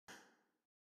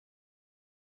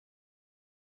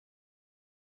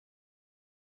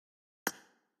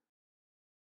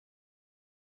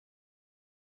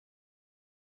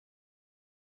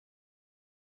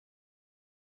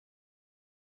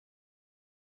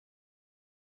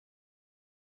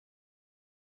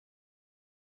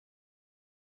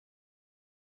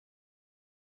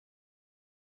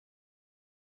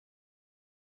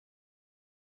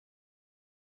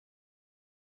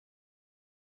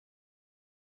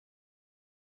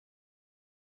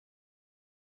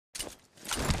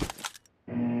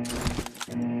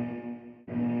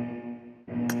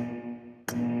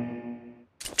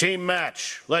Team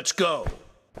match, let's go.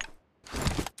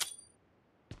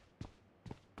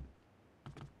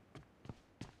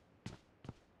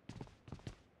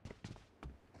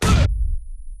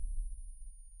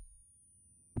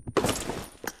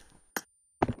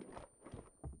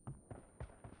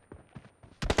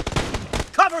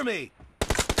 Cover me!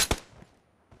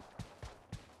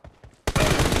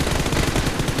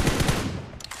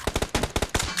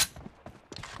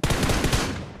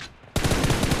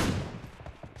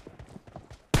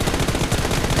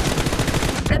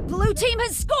 The blue team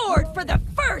has scored for the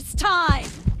first time!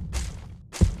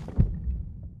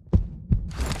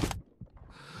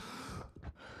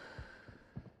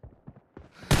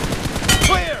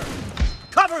 Clear!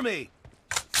 Cover me!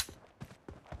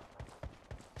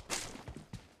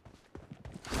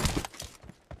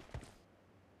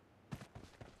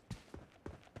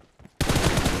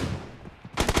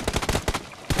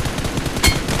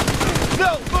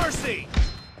 No mercy!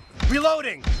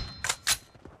 Reloading!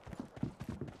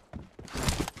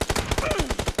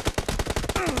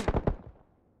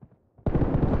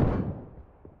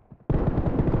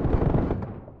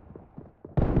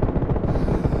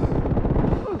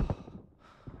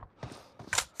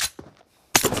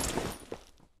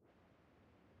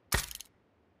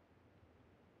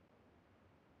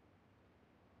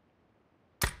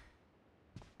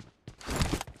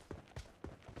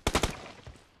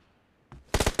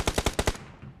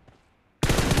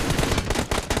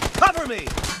 Cover me!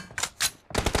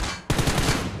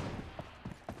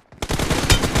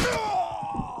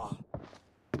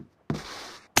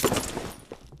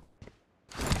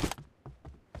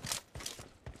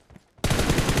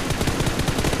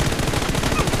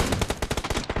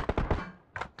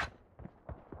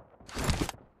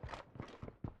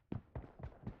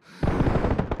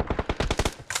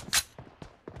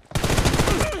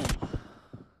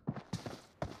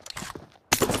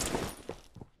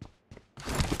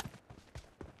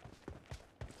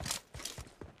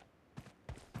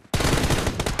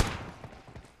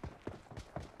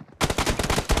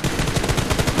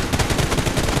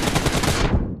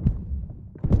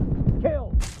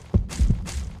 Kill!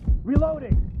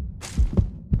 Reloading!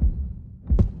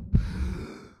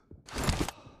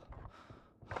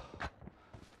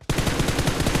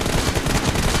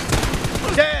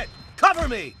 Dead! Cover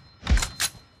me!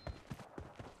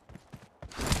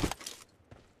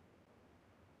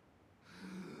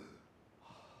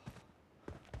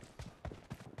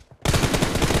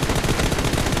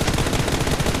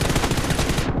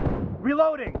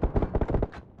 Reloading!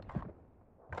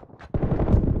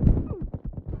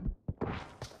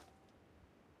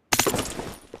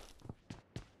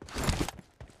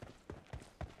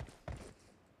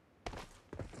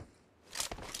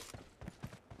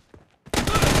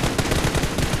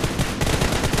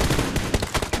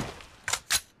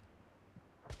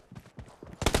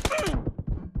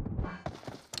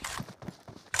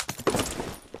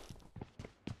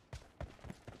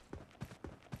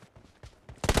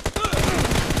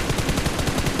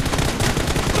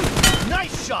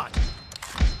 Nice shot!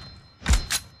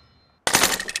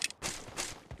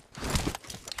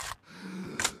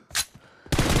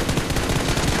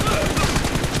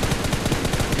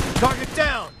 Target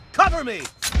down! Cover me!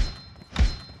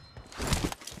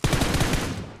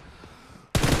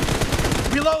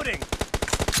 Reloading!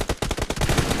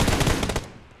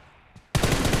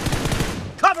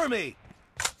 Cover me!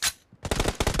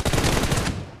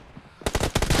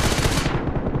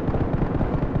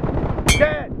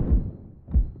 Dead!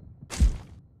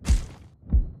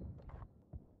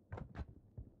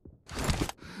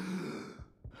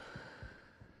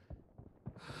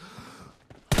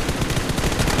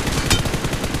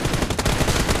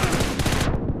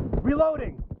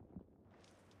 Reloading!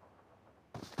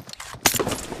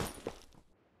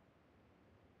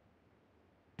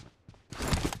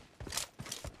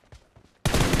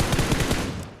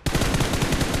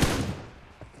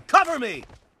 Cover me!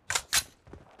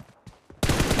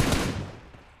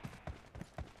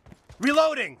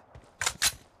 Reloading!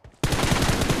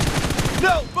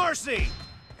 No mercy!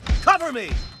 Cover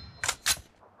me!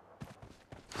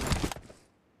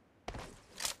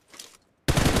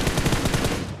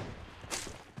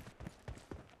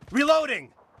 Reloading!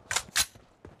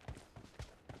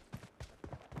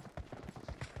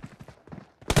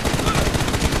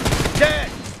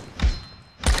 Dead!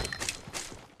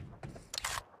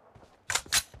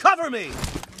 Cover me!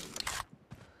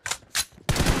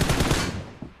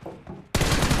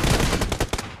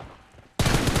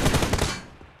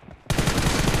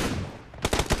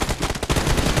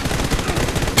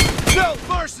 No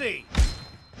mercy!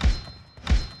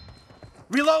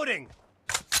 Reloading!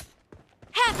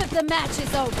 Half of the match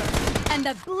is over, and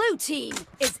the blue team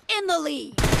is in the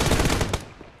lead.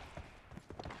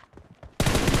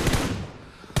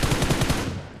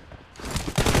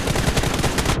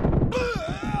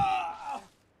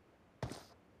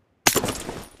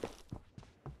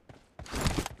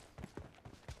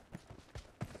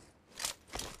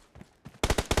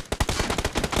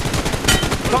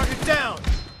 Target down!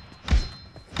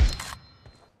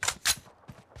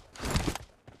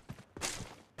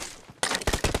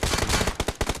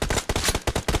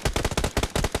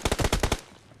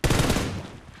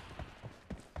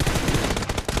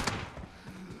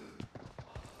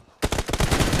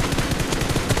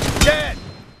 Dead!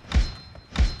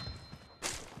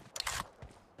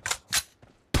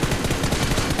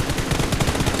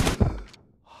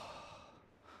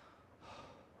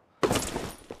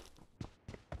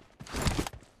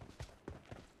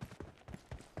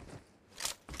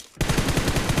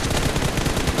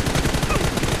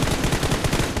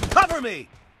 Cover me!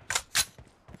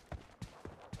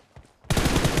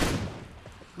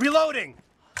 Reloading!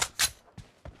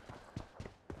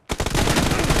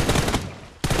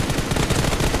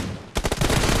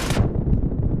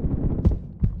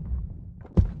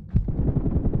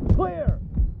 Clear!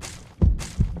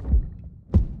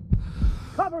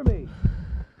 Cover me!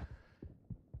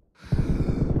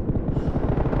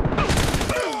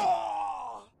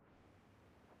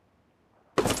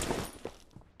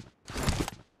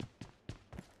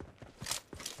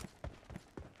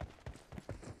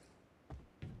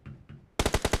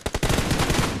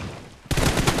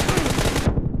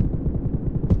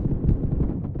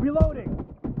 Reloading!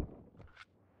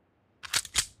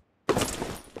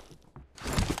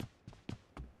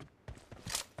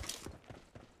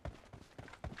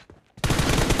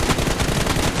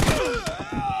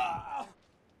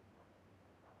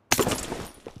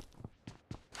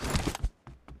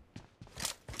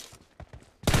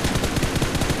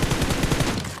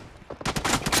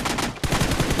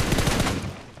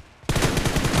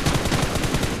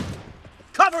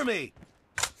 Cover me!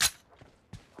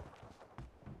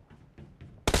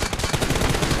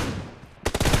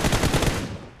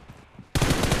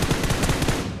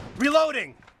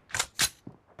 Reloading!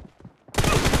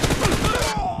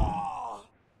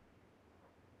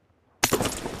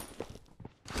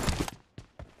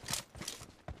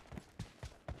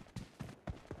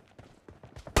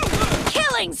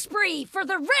 Killing spree for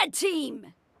the red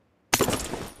team!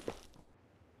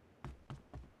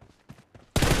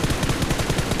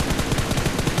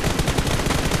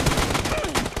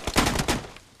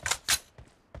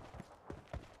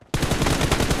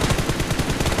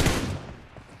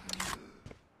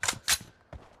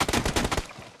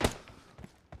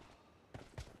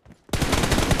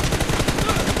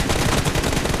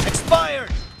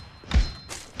 Expired!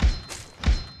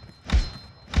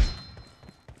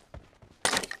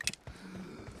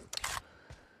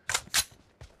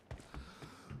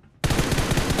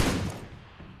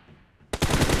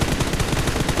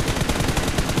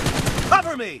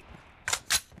 Cover me!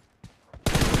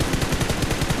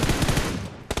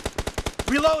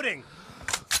 Reloading!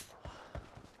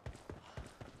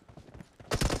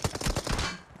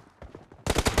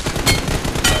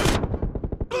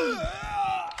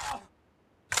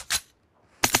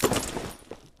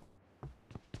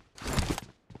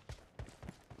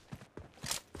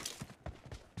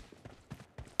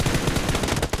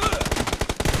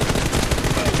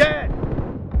 Dead!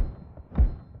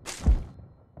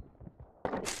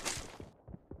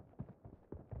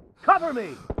 Cover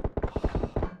me!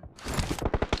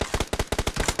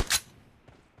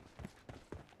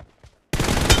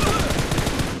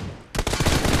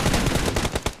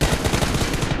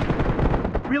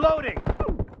 Reloading!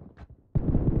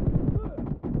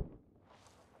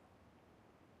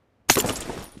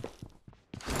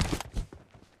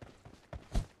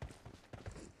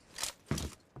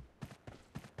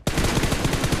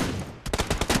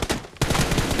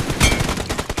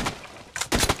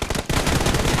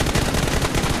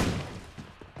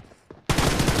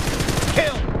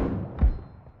 Kill!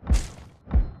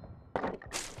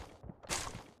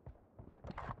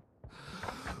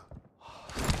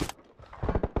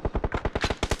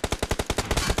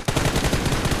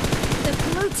 The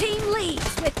blue team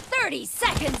leads with 30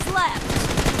 seconds left.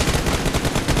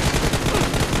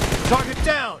 Target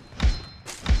down!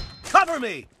 Cover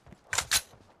me!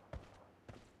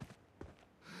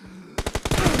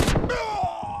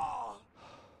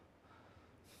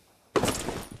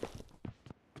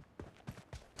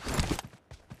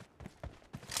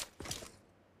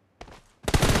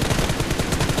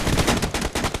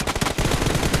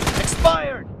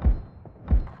 Expired!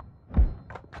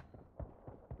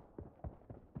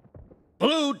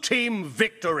 team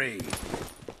victory!